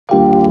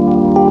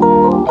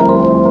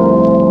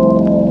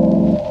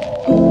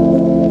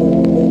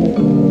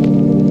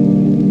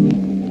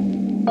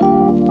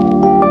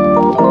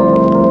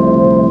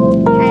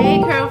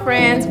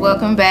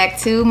back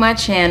to my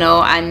channel.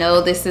 I know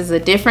this is a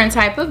different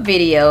type of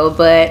video,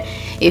 but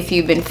if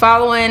you've been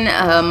following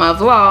my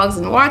vlogs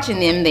and watching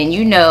them, then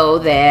you know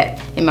that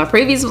in my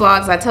previous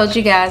vlogs I told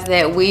you guys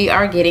that we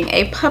are getting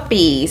a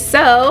puppy.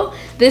 So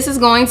this is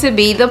going to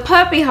be the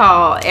puppy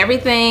haul.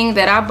 Everything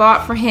that I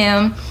bought for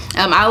him.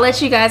 I'll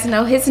let you guys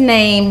know his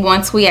name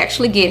once we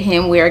actually get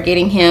him. We are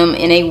getting him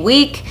in a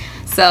week.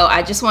 So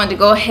I just wanted to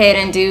go ahead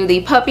and do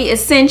the puppy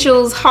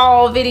essentials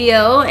haul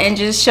video and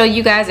just show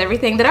you guys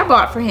everything that I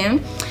bought for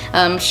him.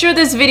 I'm sure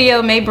this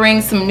video may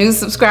bring some new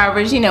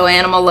subscribers, you know,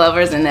 animal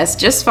lovers, and that's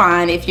just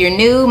fine. If you're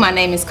new, my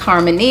name is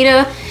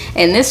Karmenita,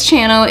 and this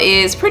channel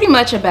is pretty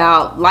much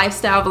about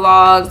lifestyle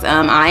vlogs.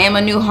 I am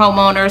a new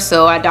homeowner,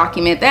 so I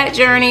document that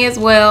journey as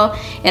well,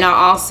 and I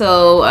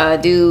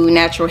also do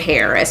natural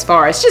hair as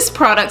far as just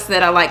products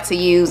that I like to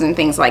use and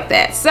things like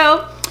that.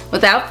 So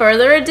without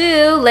further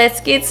ado, let's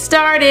get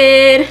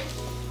started.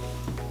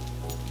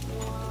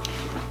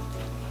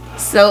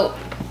 So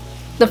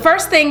the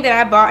first thing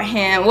that I bought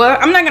him, well,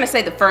 I'm not gonna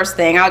say the first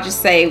thing, I'll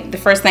just say the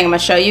first thing I'm gonna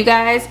show you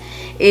guys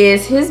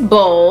is his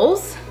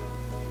bowls.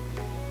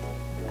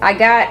 I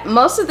got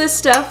most of this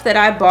stuff that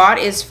I bought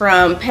is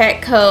from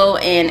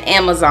Petco and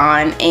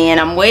Amazon, and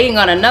I'm waiting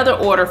on another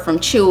order from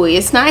Chewy.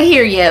 It's not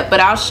here yet, but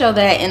I'll show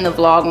that in the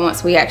vlog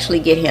once we actually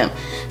get him.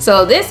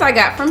 So this I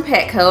got from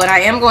Petco, and I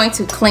am going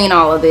to clean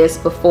all of this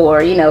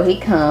before, you know, he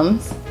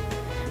comes.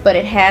 But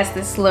it has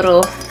this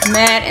little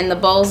mat, and the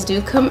bowls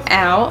do come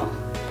out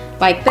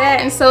like that,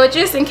 and so it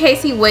just in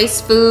case he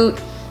wastes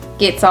food,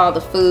 gets all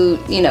the food,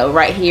 you know,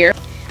 right here.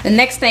 The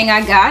next thing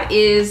I got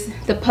is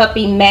the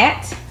puppy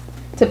mat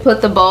to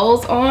put the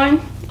bowls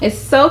on. It's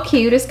so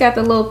cute. It's got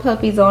the little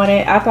puppies on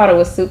it. I thought it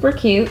was super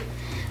cute.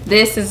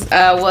 This is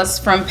was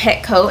from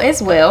Petco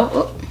as well.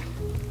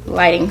 Oop,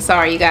 lighting,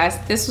 sorry you guys.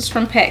 This was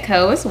from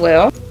Petco as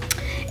well.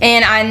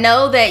 And I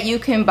know that you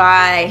can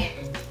buy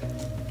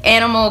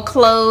animal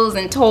clothes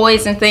and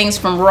toys and things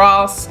from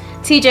Ross,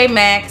 TJ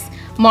Maxx,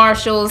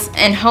 Marshalls,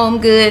 and Home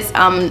Goods.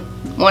 I'm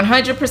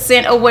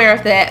 100% aware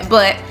of that,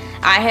 but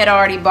I had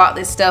already bought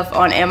this stuff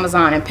on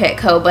Amazon and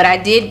Petco, but I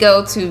did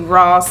go to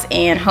Ross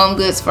and Home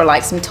Goods for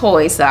like some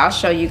toys, so I'll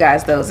show you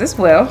guys those as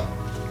well.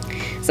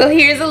 So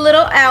here's a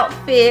little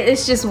outfit.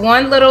 It's just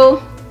one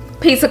little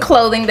piece of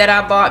clothing that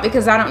I bought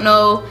because I don't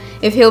know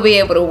if he'll be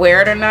able to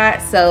wear it or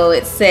not. So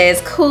it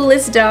says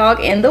coolest dog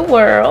in the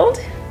world.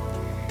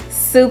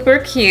 Super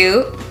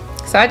cute.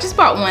 So I just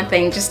bought one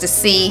thing just to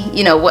see,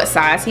 you know, what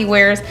size he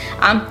wears.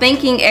 I'm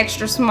thinking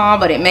extra small,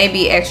 but it may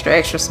be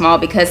extra small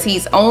because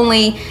he's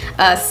only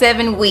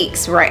 7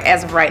 weeks right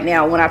as of right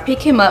now. When I pick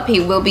him up, he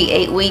will be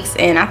 8 weeks,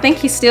 and I think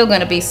he's still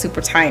gonna be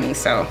super tiny.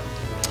 So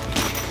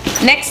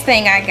next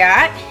thing I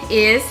got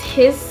is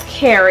his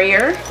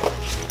carrier.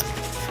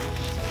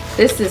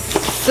 This is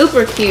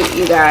super cute,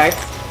 you guys.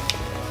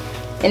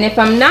 And if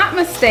I'm not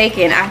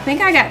mistaken, I think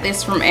I got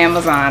this from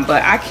Amazon,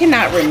 but I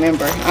cannot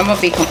remember. I'm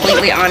gonna be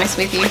completely honest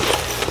with you.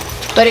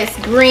 But it's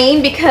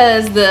green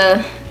because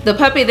the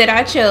puppy that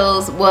I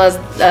chose was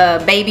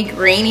baby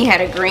green. He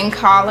had a green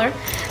collar.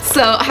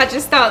 So I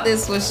just thought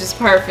this was just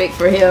perfect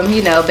for him,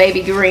 you know,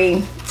 baby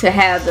green, to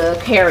have the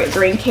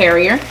green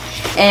carrier.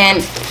 And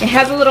it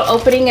has a little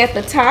opening at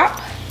the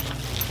top.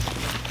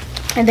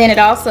 And then it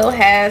also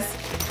has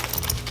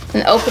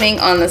an opening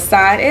on the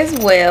side as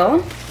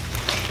well.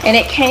 And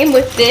it came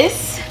with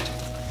this,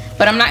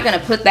 but I'm not gonna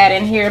put that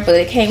in here, but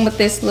it came with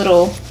this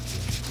little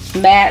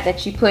mat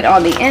that you put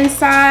on the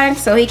inside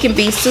so he can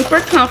be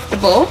super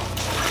comfortable.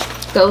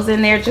 Goes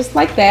in there just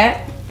like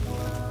that.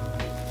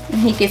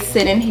 And he can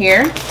sit in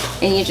here,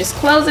 and you just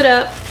close it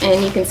up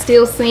and you can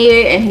still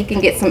see it, and he can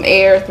get some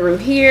air through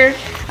here.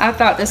 I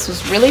thought this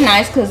was really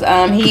nice because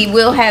he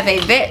will have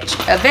a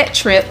vet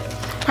trip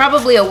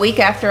probably a week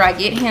after I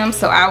get him,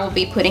 so I will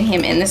be putting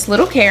him in this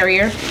little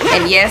carrier.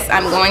 And yes,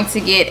 I'm going to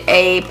get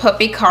a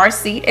puppy car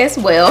seat as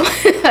well,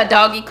 a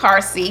doggy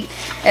car seat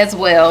as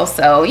well.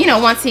 So, you know,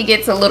 once he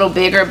gets a little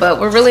bigger,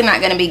 but we're really not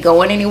going to be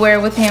going anywhere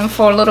with him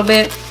for a little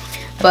bit,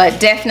 but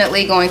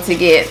definitely going to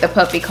get the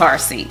puppy car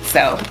seat.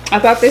 So I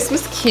thought this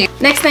was cute.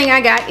 Next thing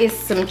I got is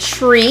some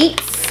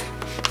treats.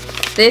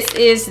 This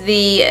is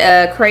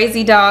the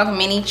Crazy Dog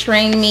Mini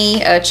Train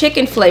Me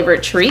chicken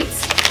flavored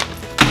treats.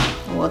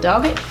 We'll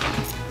dog it.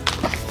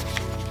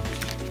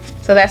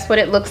 So that's what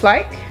it looks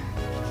like.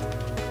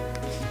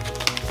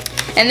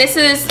 And this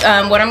is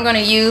what I'm going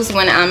to use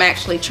when I'm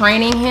actually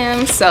training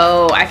him.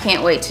 So I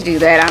can't wait to do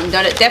that. I'm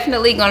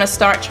definitely going to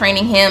start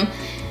training him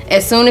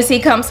as soon as he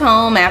comes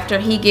home, after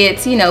he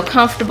gets, you know,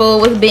 comfortable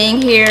with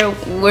being here.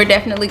 We're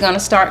definitely going to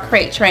start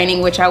crate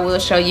training, which I will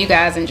show you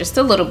guys in just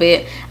a little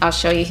bit. I'll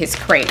show you his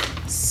crate.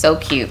 So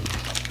cute.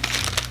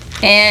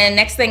 And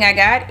next thing I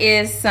got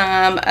is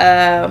some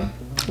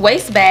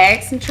waste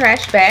bags, some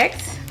trash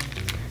bags.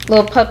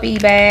 Little puppy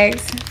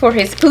bags for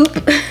his poop.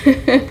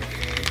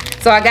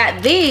 So I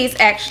got these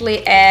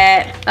actually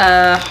at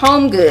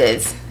Home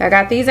Goods. I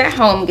got these at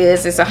Home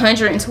Goods. It's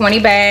 120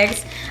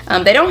 bags.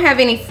 They don't have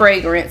any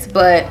fragrance,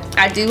 but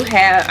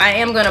I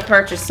am gonna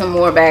purchase some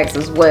more bags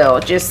as well.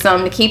 Just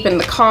some to keep in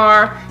the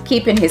car,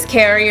 keep in his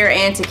carrier,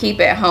 and to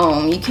keep at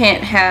home. You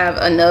can't have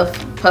enough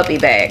puppy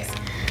bags.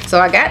 So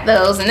I got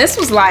those, and this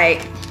was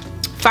like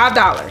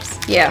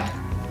 $5. Yeah,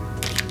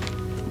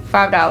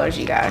 $5,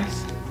 you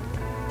guys.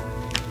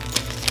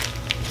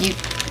 You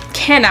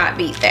cannot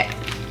beat that.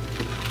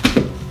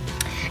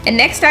 And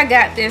next I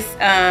got this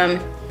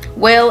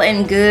Well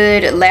and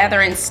Good Lather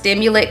and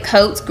Stimulant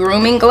Coats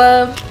grooming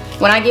glove.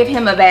 When I give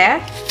him a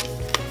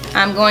bath,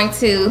 I'm going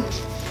to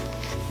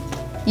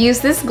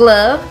use this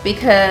glove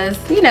because,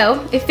 you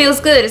know, it feels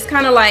good. It's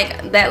kind of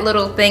like that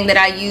little thing that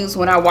I use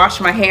when I wash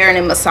my hair and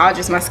it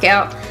massages my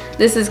scalp.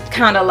 This is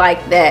kind of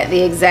like that,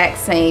 the exact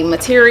same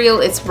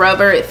material. It's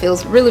rubber. It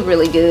feels really,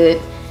 really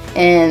good.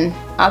 And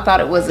I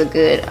thought it was a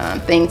good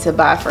thing to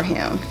buy for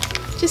him,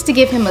 just to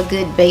give him a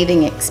good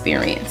bathing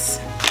experience.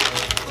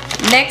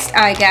 Next,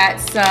 I got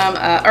some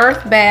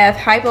Earth Bath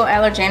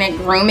Hypoallergenic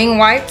Grooming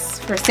Wipes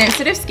for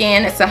sensitive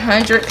skin. It's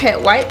 100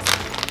 pet wipes.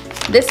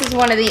 This is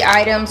one of the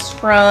items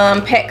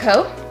from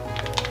Petco.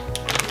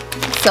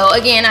 So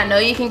again, I know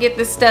you can get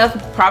this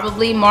stuff,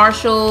 probably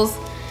Marshalls.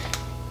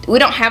 We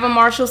don't have a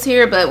Marshalls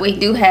here, but we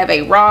do have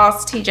a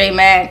Ross, TJ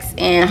Maxx,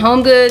 and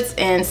Home Goods.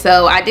 And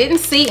so I didn't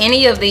see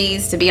any of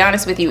these, to be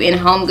honest with you, in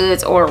Home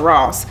Goods or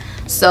Ross.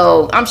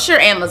 So I'm sure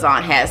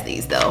Amazon has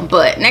these though,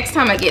 but next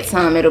time I get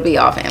some, it'll be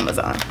off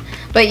Amazon.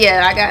 But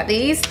yeah, I got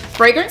these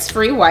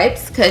fragrance-free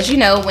wipes because, you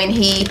know, when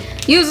he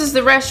uses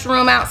the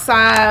restroom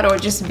outside or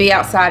just be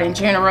outside in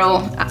general,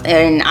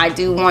 and I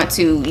do want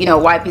to, you know,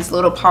 wipe his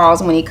little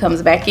paws when he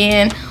comes back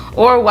in,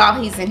 or while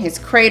he's in his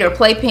crate or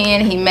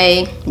playpen, he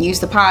may use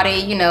the potty,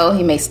 you know,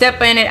 he may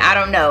step in it, I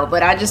don't know,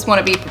 but I just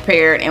want to be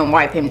prepared and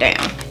wipe him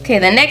down. Okay,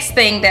 the next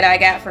thing that I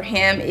got for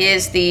him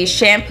is the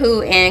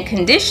shampoo and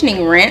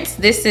conditioning rinse.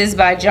 This is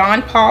by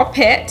John Paul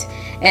Pet,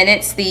 and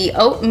it's the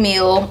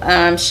oatmeal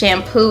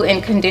shampoo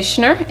and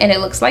conditioner, and it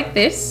looks like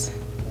this.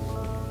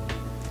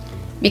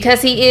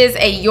 Because he is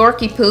a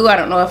Yorkie poo, I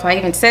don't know if I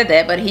even said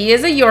that, but he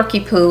is a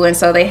Yorkie poo, and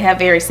so they have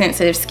very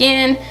sensitive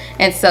skin.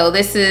 And so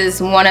this is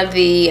one of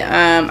the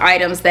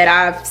items that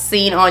I've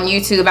seen on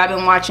YouTube. I've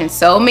been watching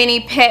so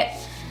many pet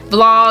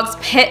vlogs,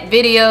 pet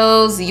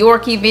videos,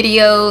 Yorkie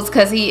videos,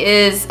 because he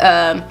is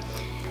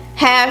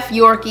half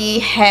Yorkie,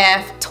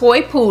 half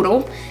toy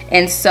poodle.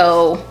 And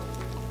so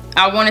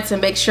I wanted to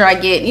make sure I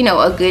get, you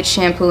know, a good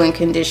shampoo and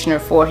conditioner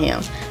for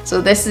him.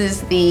 So this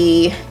is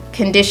the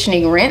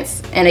conditioning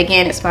rinse, and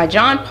again, it's by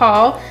John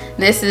Paul.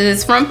 This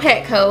is from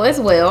Petco as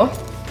well,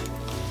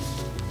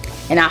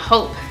 and I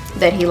hope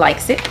that he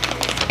likes it.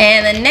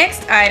 And the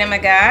next item I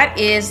got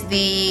is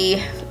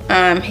the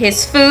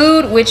his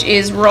food, which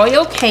is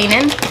Royal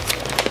Canin.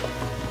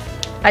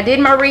 I did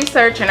my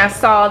research and I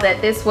saw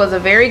that this was a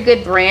very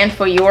good brand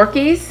for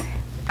Yorkies.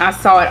 I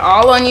saw it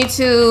all on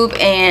YouTube,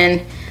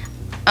 and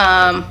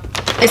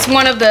it's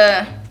one of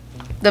the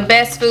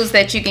best foods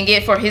that you can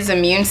get for his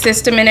immune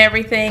system and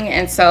everything.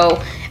 And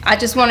so I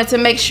just wanted to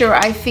make sure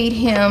I feed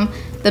him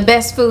the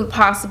best food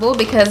possible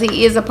because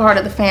he is a part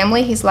of the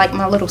family. He's like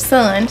my little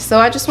son. So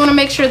I just want to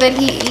make sure that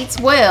he eats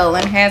well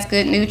and has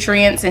good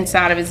nutrients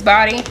inside of his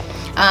body.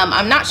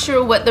 I'm not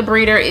sure what the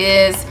breeder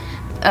is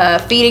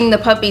feeding the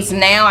puppies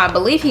now. I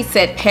believe he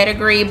said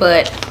pedigree,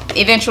 but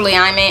eventually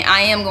I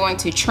am going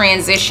to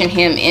transition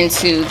him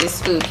into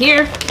this food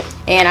here.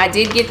 And I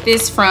did get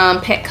this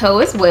from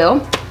Petco as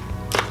well.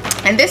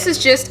 And this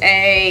is just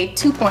a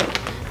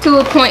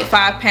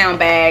 2.5 pound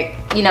bag,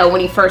 you know, when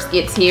he first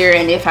gets here.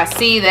 And if I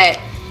see that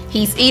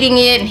he's eating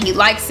it and he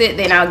likes it,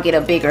 then I'll get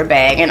a bigger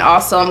bag. And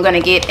also I'm going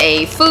to get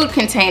a food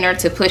container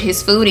to put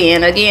his food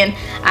in. Again,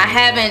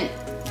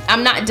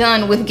 I'm not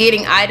done with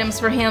getting items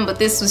for him, but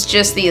this was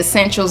just the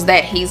essentials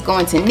that he's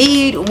going to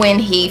need when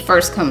he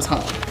first comes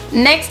home.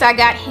 Next, I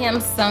got him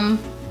some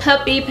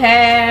puppy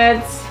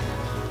pads.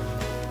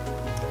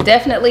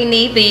 Definitely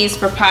need these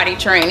for potty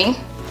training.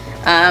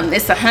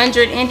 It's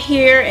 100 in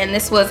here, and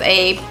this was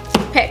a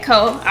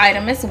Petco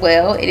item as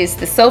well. It is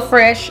the So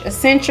Fresh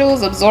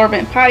Essentials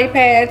Absorbent Potty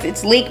Pads.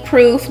 It's leak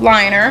proof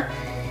liner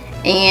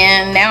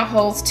and now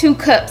holds 2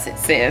 cups, it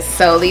says.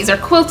 So these are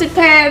quilted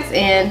pads,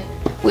 and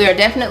we are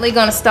definitely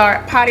going to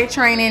start potty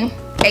training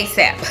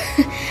ASAP.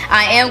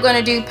 I am going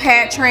to do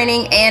pad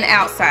training and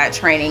outside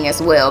training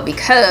as well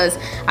because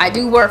I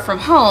do work from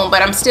home,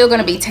 but I'm still going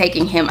to be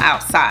taking him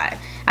outside.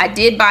 I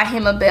did buy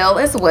him a bell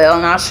as well,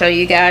 and I'll show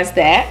you guys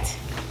that.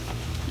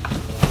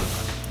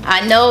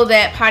 I know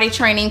that potty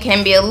training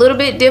can be a little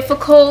bit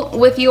difficult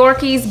with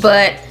Yorkies,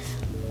 but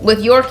with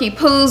Yorkie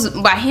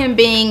poos, by him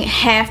being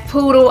half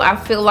poodle, I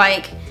feel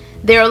like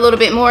they're a little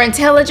bit more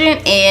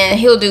intelligent, and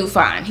he'll do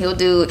fine. He'll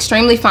do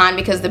extremely fine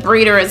because the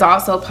breeder is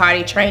also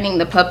potty training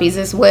the puppies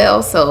as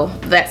well, so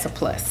that's a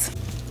plus.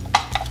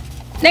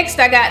 Next,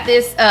 I got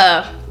this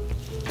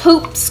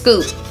poop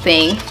scoop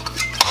thing.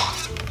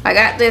 I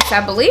got this,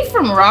 I believe,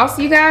 from Ross,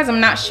 you guys. I'm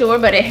not sure,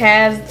 but it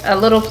has a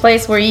little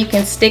place where you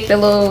can stick the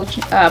little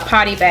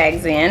potty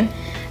bags in.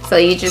 So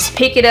you just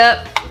pick it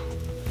up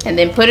and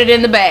then put it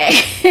in the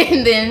bag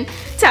and then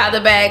tie the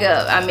bag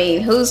up. I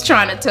mean, who's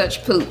trying to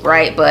touch poop,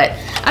 right? But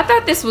I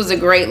thought this was a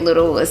great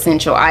little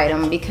essential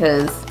item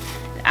because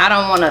I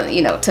don't want to,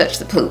 you know, touch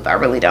the poop. I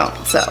really don't.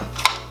 So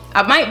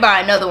I might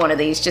buy another one of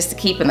these just to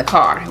keep in the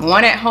car.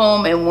 One at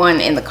home and one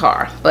in the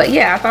car. But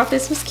yeah, I thought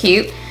this was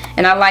cute.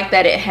 And I like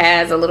that it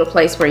has a little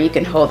place where you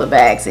can hold the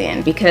bags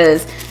in,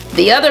 because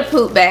the other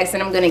poop bags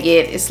that I'm gonna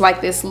get, it's like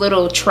this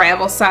little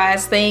travel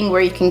size thing where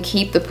you can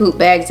keep the poop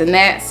bags in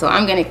that. So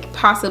I'm gonna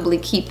possibly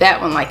keep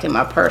that one like in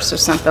my purse or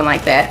something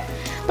like that.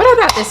 But I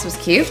thought this was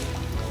cute.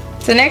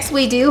 So next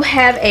we do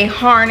have a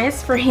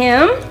harness for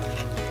him.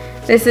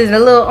 This is a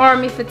little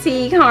army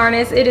fatigue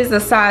harness. It is a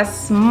size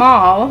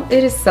small.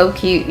 It is so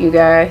cute, you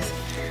guys.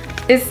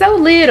 It's so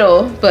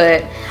little,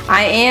 but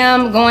I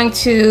am going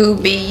to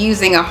be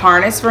using a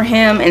harness for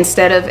him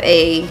instead of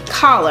a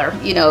collar,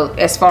 you know,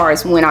 as far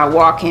as when I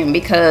walk him,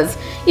 because,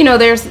 you know,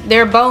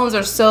 their bones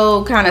are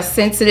so kind of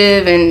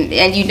sensitive,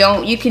 and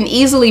you can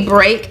easily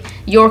break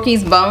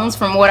Yorkie's bones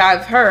from what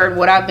I've heard,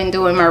 what I've been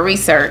doing my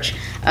research.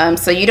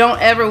 So you don't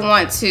ever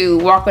want to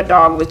walk a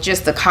dog with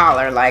just a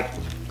collar. Like,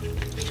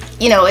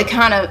 you know, it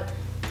kind of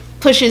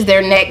pushes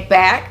their neck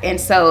back, and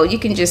so you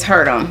can just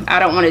hurt them. I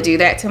don't want to do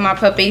that to my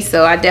puppy,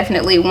 so I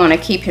definitely want to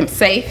keep him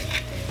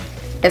safe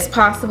as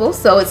possible.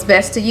 So it's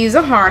best to use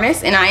a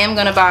harness, and I am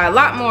going to buy a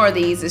lot more of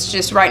these. It's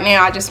just right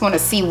now I just want to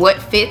see what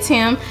fits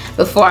him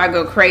before I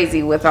go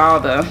crazy with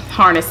all the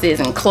harnesses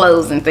and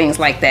clothes and things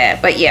like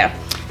that. But yeah,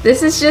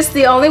 this is just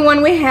the only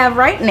one we have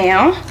right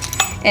now,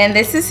 and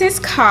this is his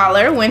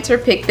collar. Winter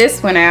picked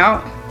this one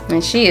out,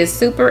 and she is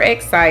super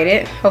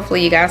excited.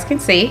 Hopefully you guys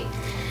can see.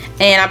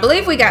 And I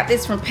believe we got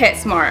this from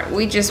PetSmart.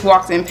 We just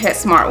walked in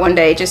PetSmart one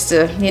day just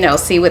to, you know,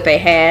 see what they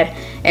had.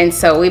 And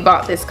so we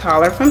bought this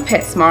collar from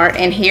PetSmart.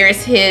 And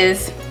here's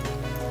his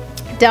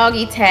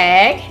doggy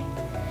tag.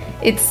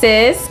 It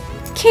says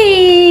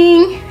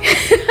King.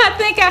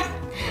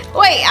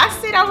 I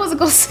said I wasn't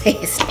gonna say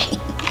his name.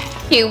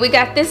 Here, we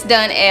got this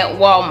done at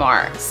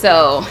Walmart.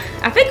 So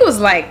I think it was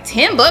like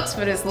 10 bucks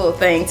for this little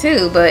thing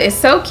too, but it's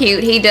so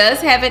cute. He does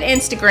have an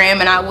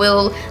Instagram, and I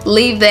will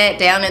leave that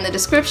down in the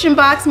description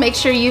box. Make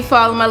sure you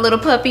follow my little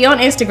puppy on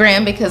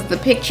Instagram because the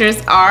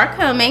pictures are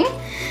coming.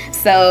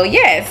 So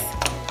yes,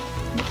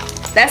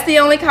 that's the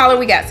only collar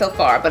we got so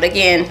far. But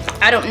again,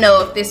 I don't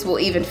know if this will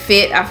even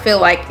fit. I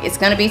feel like it's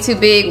gonna be too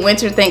big.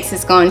 Winter thinks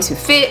it's going to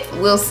fit.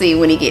 We'll see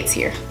when he gets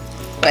here.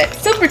 But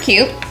super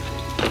cute.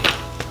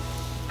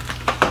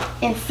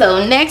 And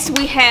so next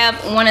we have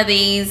one of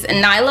these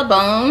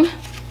Nylabone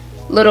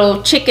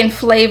little chicken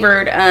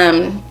flavored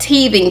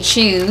teething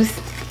chews.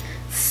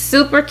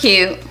 Super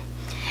cute.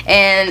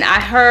 And I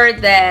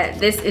heard that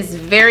this is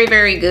very,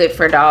 very good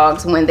for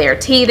dogs when they're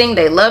teething.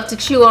 They love to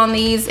chew on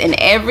these. In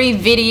every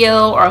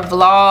video or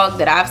vlog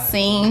that I've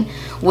seen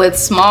with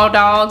small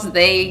dogs,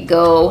 they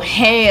go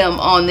ham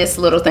on this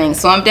little thing.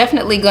 So I'm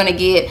definitely going to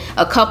get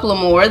a couple of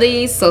more of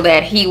these so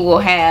that he will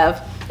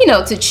have, you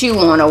know, to chew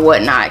on or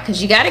whatnot,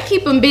 because you got to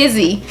keep them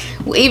busy.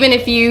 Even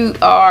if you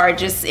are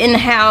just in the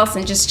house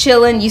and just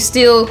chilling, you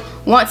still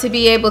want to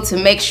be able to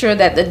make sure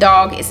that the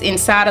dog is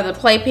inside of the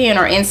playpen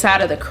or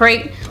inside of the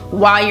crate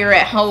while you're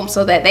at home,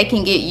 so that they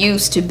can get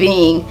used to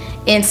being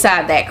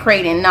inside that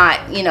crate and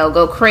not, you know,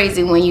 go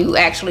crazy when you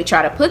actually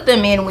try to put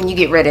them in when you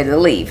get ready to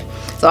leave.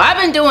 So I've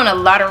been doing a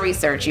lot of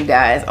research, you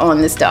guys,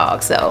 on this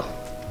dog. So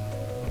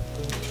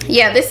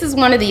yeah, this is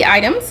one of the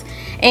items.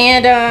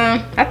 And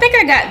I think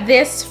I got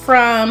this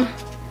from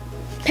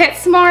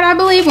PetSmart, I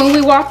believe, when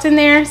we walked in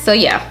there. So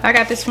yeah, I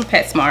got this from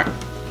PetSmart.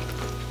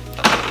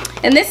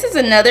 And this is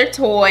another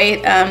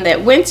toy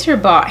that Winter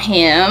bought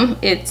him.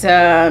 It's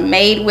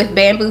made with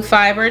bamboo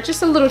fiber,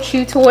 just a little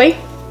chew toy.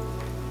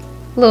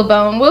 Little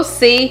bone, we'll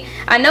see.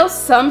 I know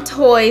some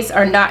toys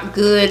are not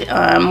good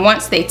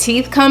once their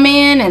teeth come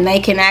in, and they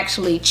can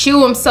actually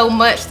chew them so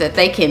much that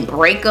they can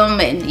break them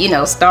and, you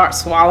know, start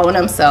swallowing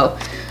them. So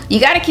you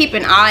got to keep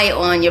an eye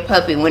on your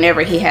puppy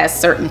whenever he has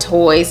certain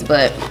toys,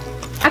 but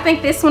I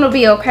think this one will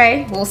be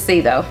okay. We'll see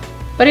though,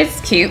 but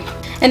it's cute.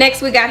 And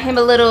next we got him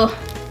a little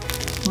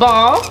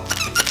ball.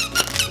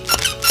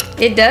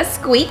 It does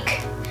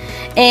squeak.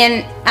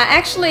 And I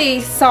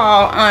actually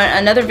saw on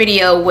another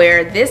video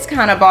where this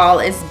kind of ball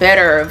is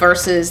better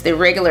versus the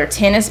regular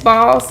tennis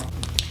balls.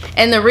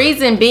 And the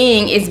reason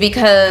being is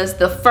because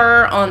the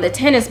fur on the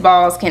tennis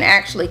balls can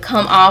actually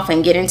come off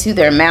and get into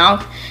their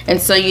mouth, and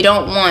so you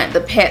don't want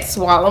the pet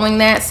swallowing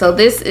that. So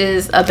this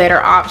is a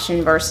better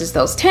option versus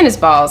those tennis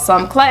balls. So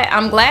I'm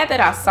glad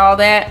that I saw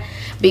that,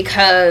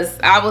 because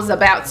I was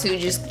about to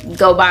just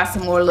go buy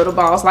some more little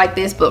balls like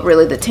this, but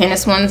really the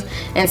tennis ones.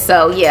 And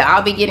so yeah,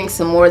 I'll be getting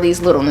some more of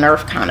these little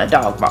Nerf kind of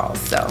dog balls.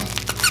 So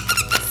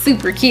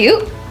super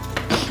cute.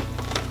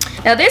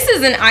 Now this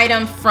is an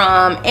item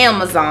from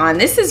Amazon.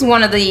 This is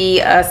one of the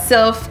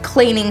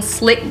self-cleaning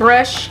slick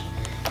brush.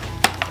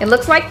 It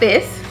looks like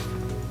this.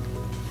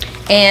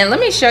 And let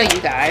me show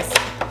you guys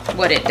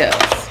what it does.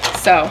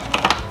 So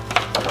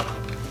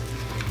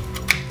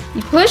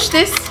you push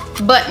this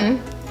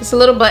button, it's a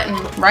little button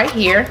right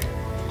here,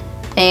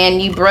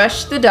 and you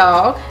brush the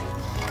dog.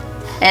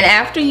 And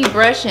after you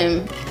brush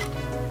him,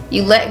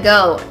 you let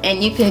go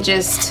and you can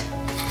just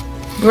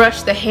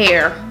brush the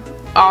hair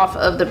off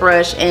of the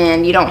brush,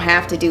 and you don't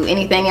have to do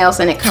anything else,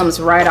 and it comes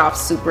right off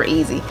super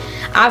easy.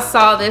 I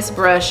saw this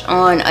brush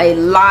on a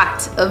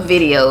lot of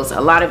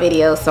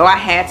videos, so I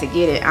had to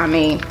get it. I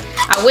mean,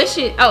 I wish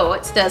it, oh,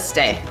 it does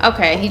stay.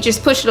 Okay, you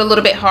just push it a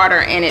little bit harder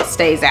and it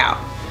stays out.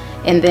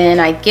 And then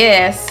I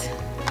guess,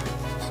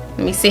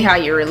 let me see how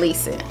you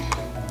release it.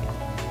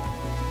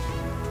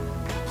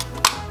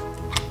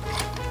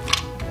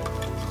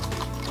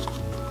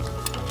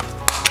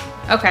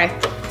 Okay,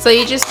 so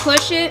you just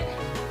push it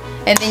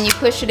and then you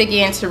push it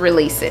again to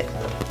release it,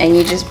 and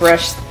you just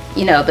brush,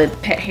 you know, the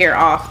pet hair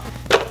off.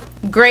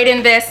 Great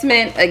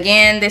investment.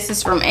 Again, this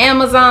is from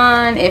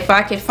Amazon. If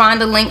I could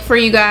find a link for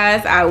you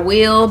guys, I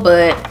will,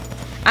 but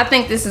I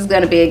think this is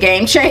going to be a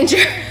game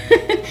changer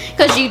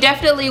because you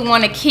definitely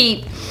want to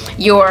keep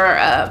your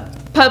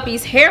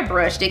puppy's hair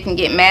brushed. It can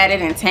get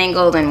matted and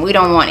tangled, and we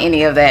don't want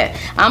any of that.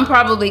 I'm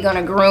probably going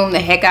to groom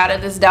the heck out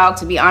of this dog,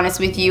 to be honest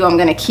with you. I'm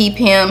going to keep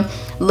him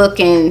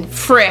looking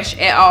fresh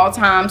at all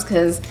times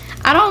because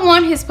I don't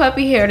want his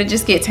puppy hair to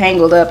just get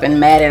tangled up and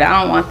matted.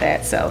 I don't want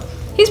that. So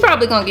he's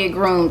probably going to get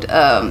groomed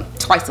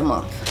twice a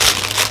month.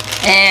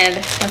 And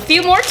a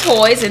few more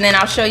toys, and then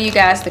I'll show you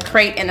guys the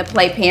crate and the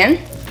playpen.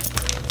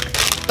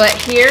 But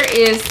here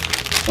is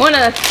one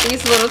of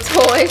these little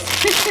toys.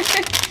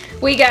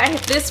 We got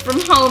this from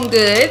Home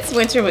Goods.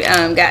 Winter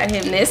got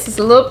him this. It's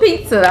a little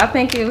pizza. I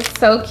think it was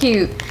so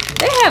cute.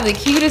 They have the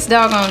cutest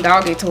doggone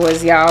doggy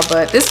toys, y'all,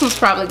 but this one's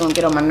probably gonna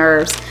get on my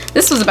nerves.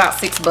 This was about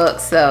 $6,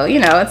 so you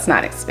know, it's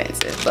not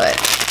expensive, but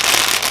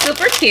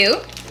super cute.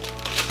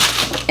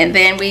 And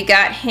then we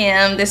got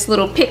him this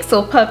little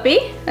pixel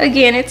puppy.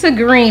 Again, it's a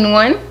green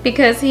one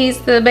because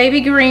he's the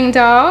baby green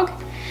dog.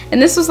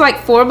 And this was like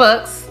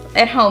 $4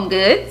 at Home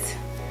Goods.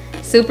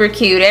 Super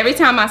cute. Every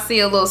time I see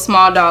a little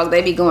small dog,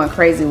 they be going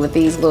crazy with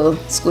these little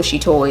squishy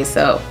toys,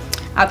 so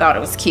I thought it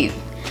was cute.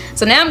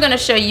 So now I'm going to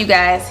show you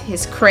guys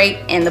his crate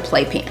and the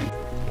playpen.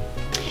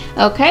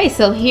 Okay,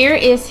 so here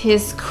is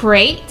his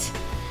crate.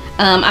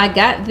 I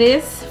got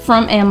this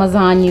from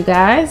Amazon, you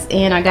guys,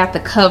 and I got the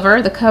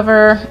cover. The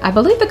cover, I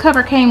believe the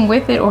cover came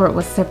with it or it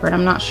was separate.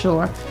 I'm not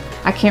sure.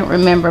 I can't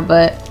remember,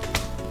 but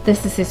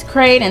this is his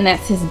crate and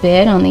that's his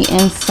bed on the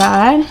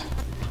inside.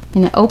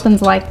 And it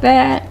opens like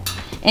that.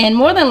 And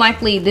more than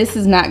likely, this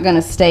is not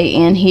gonna stay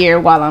in here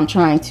while I'm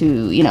trying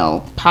to, you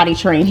know, potty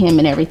train him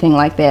and everything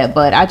like that.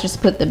 But I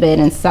just put the bed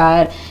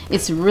inside.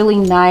 It's really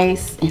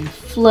nice and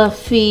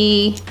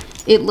fluffy.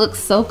 It looks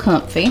so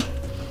comfy.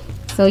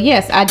 So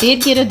yes, I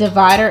did get a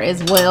divider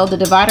as well. The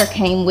divider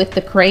came with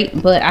the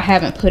crate, but I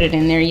haven't put it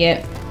in there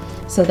yet.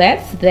 So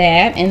that's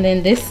that. And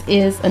then this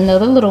is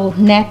another little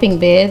napping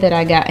bed that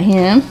I got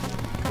him.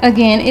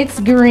 Again, it's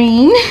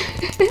green.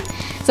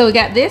 So we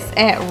got this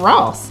at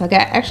Ross. I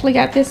actually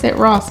got this at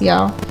Ross,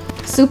 y'all.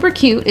 Super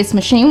cute. It's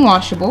machine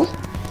washable,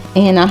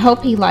 and I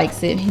hope he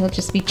likes it. He'll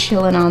just be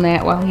chilling on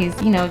that while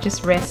he's, you know,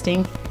 just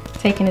resting,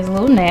 taking his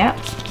little nap.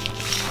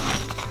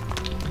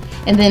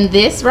 And then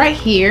this right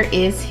here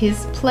is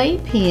his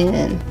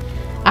playpen.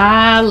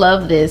 I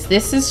love this.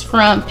 This is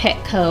from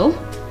Petco,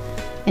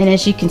 and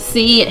as you can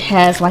see, it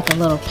has like a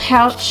little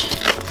pouch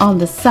on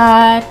the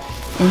side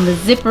and the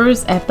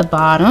zippers at the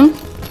bottom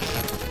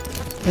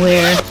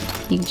where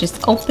you can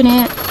just open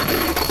it.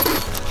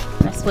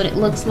 That's what it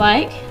looks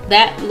like.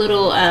 That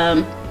little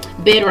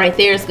bed right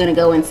there is gonna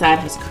go inside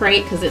his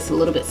crate because it's a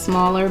little bit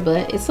smaller,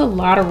 but it's a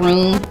lot of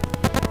room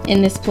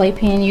in this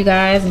playpen, you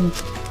guys. And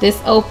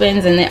this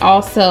opens, and then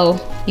also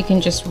you can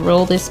just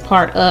roll this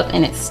part up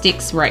and it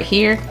sticks right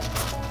here.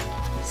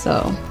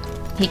 So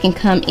he can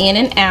come in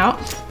and out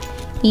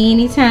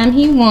anytime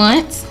he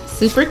wants.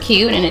 Super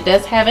cute. And it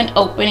does have an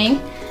opening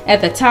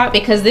at the top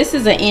because this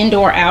is an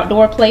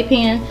indoor-outdoor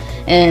playpen.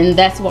 And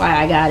that's why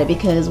I got it,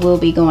 because we'll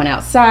be going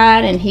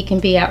outside and he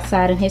can be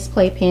outside in his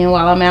playpen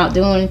while I'm out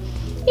doing,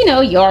 you know,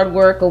 yard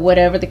work or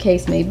whatever the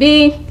case may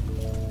be.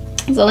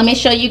 So let me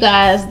show you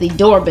guys the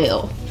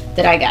doorbell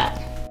that I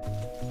got.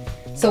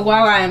 So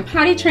while I am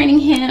potty training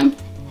him,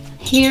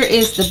 here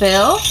is the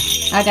bell.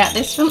 I got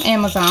this from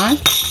Amazon.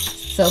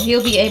 So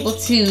he'll be able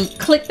to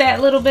click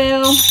that little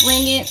bell,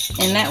 ring it,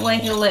 and that way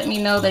he'll let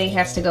me know that he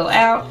has to go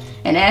out.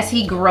 And as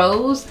he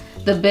grows,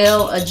 the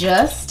bell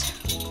adjusts.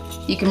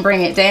 You can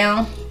bring it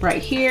down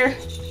right here,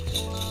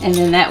 and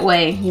then that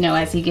way, you know,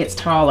 as he gets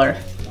taller,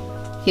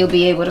 he'll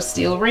be able to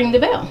still ring the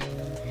bell.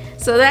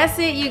 So that's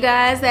it, you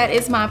guys. That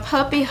is my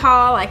puppy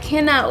haul. I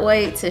cannot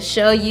wait to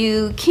show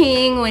you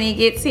King when he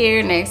gets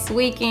here next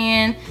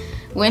weekend.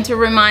 Winter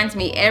reminds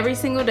me every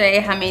single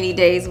day how many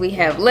days we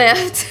have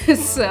left.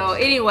 So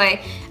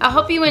anyway, I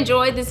hope you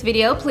enjoyed this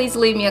video. Please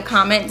leave me a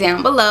comment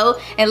down below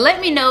and let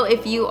me know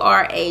if you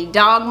are a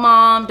dog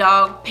mom,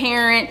 dog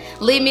parent.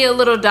 Leave me a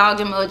little dog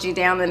emoji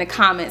down in the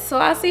comments so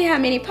I'll see how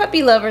many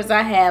puppy lovers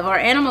I have or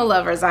animal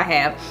lovers I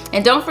have.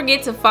 And don't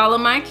forget to follow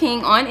my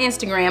King on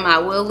Instagram. I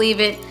will leave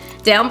it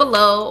down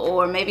below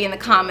or maybe in the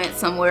comments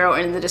somewhere or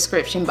in the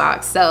description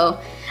box. So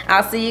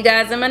I'll see you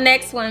guys in my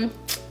next one.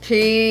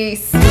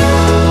 Peace.